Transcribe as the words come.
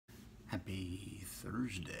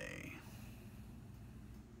Thursday.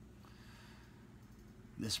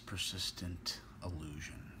 This persistent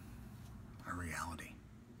illusion, a reality.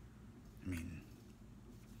 I mean,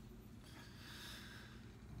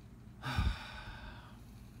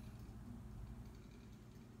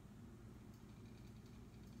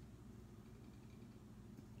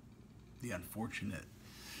 the unfortunate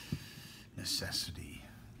necessity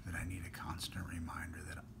that I need a constant reminder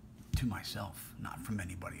that to myself, not from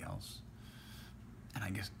anybody else. And I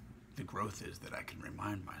guess the growth is that I can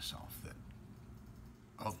remind myself that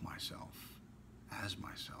of myself, as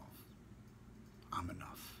myself, I'm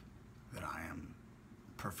enough, that I am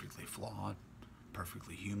perfectly flawed,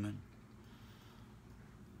 perfectly human.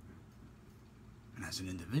 And as an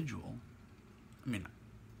individual, I mean,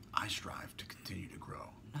 I strive to continue to grow.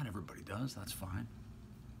 Not everybody does, that's fine.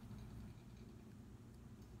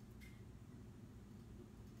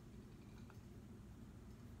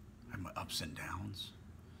 I have my ups and downs,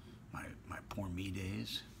 my poor me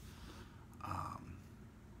days,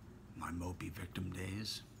 my mopey victim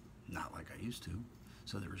days, not like I used to,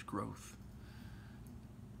 so there is growth.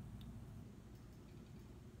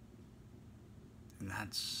 And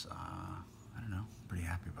that's, I don't know, pretty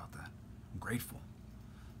happy about that. I'm grateful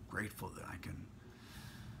that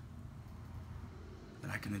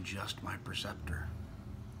I can adjust my perceptor,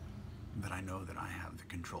 that I know that I have the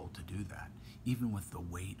control to do that, even with the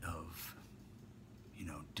weight of,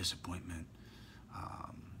 disappointment,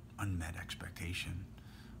 unmet expectation,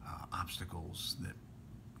 obstacles that,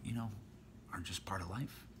 are just part of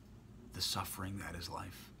life. The suffering that is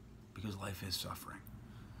life, because life is suffering.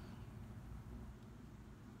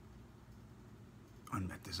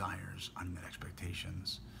 Unmet desires, unmet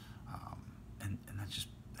expectations, and that's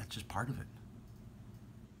just part of it.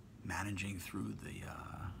 Managing through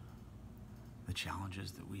the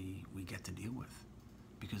challenges that we get to deal with,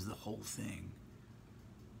 because the whole thing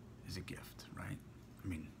is a gift, right? I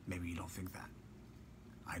mean, maybe you don't think that.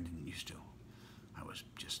 I didn't used to. I was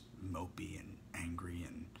just mopey and angry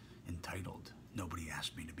and entitled. Nobody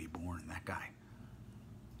asked me to be born, that guy.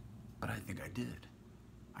 But I think I did.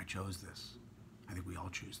 I chose this. I think we all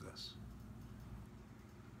choose this.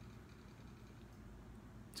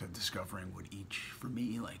 So discovering what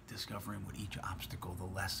discovering what each obstacle, the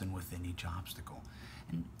lesson within each obstacle.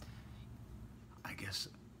 And I guess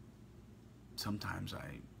sometimes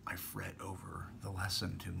I fret over the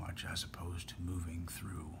lesson too much as opposed to moving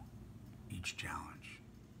through each challenge.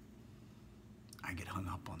 I get hung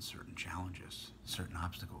up on certain challenges, certain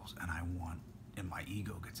obstacles, and my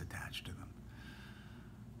ego gets attached to them.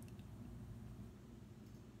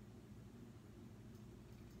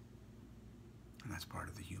 And that's part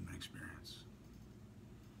of the human experience.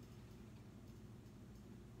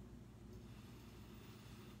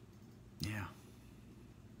 Yeah.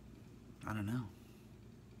 I don't know.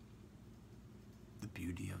 The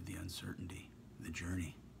beauty of the uncertainty, the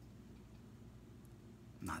journey,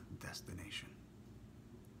 not the destination.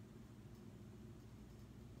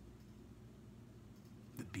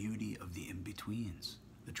 The beauty of the in-betweens,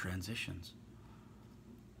 the transitions.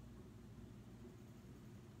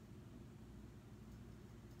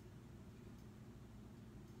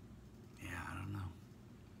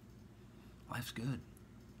 Life's good,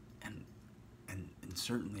 and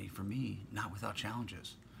certainly for me, not without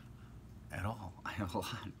challenges at all. I have a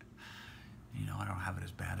lot. I don't have it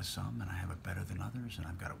as bad as some, and I have it better than others, and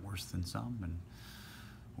I've got it worse than some and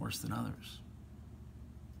worse than others.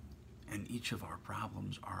 And each of our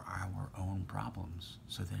problems are our own problems,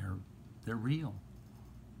 so they're real.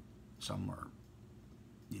 Some are,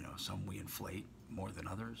 some we inflate more than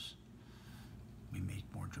others. We make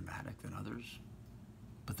more dramatic than others.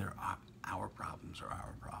 But our problems are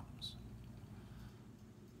our problems.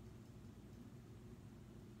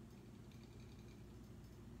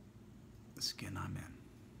 The skin I'm in.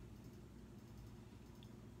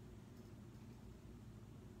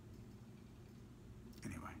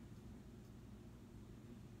 Anyway,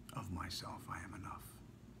 of myself, I am enough.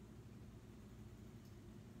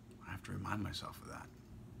 I have to remind myself of that.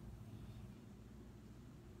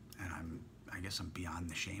 And I guess I'm beyond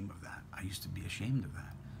the shame of that. I used to be ashamed of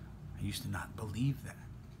that. I used to not believe that.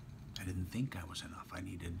 I didn't think I was enough. I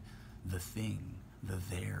needed the thing, the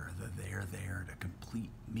there to complete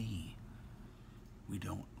me.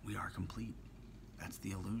 We are complete. That's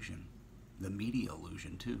the illusion. The media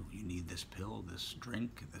illusion too. You need this pill, this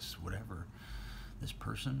drink, this whatever, this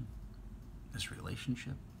person, this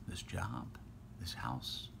relationship, this job, this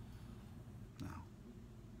house. No.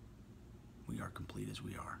 We are complete as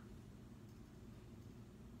we are.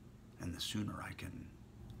 And the sooner I can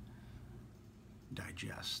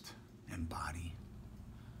digest, embody,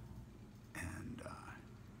 and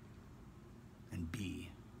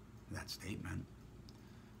that statement,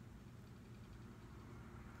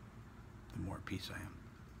 the more at peace I am.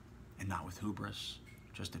 And not with hubris,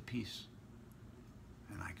 just at peace.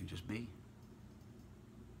 And I can just be.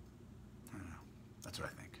 I don't know. That's what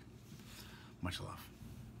I think. Much love.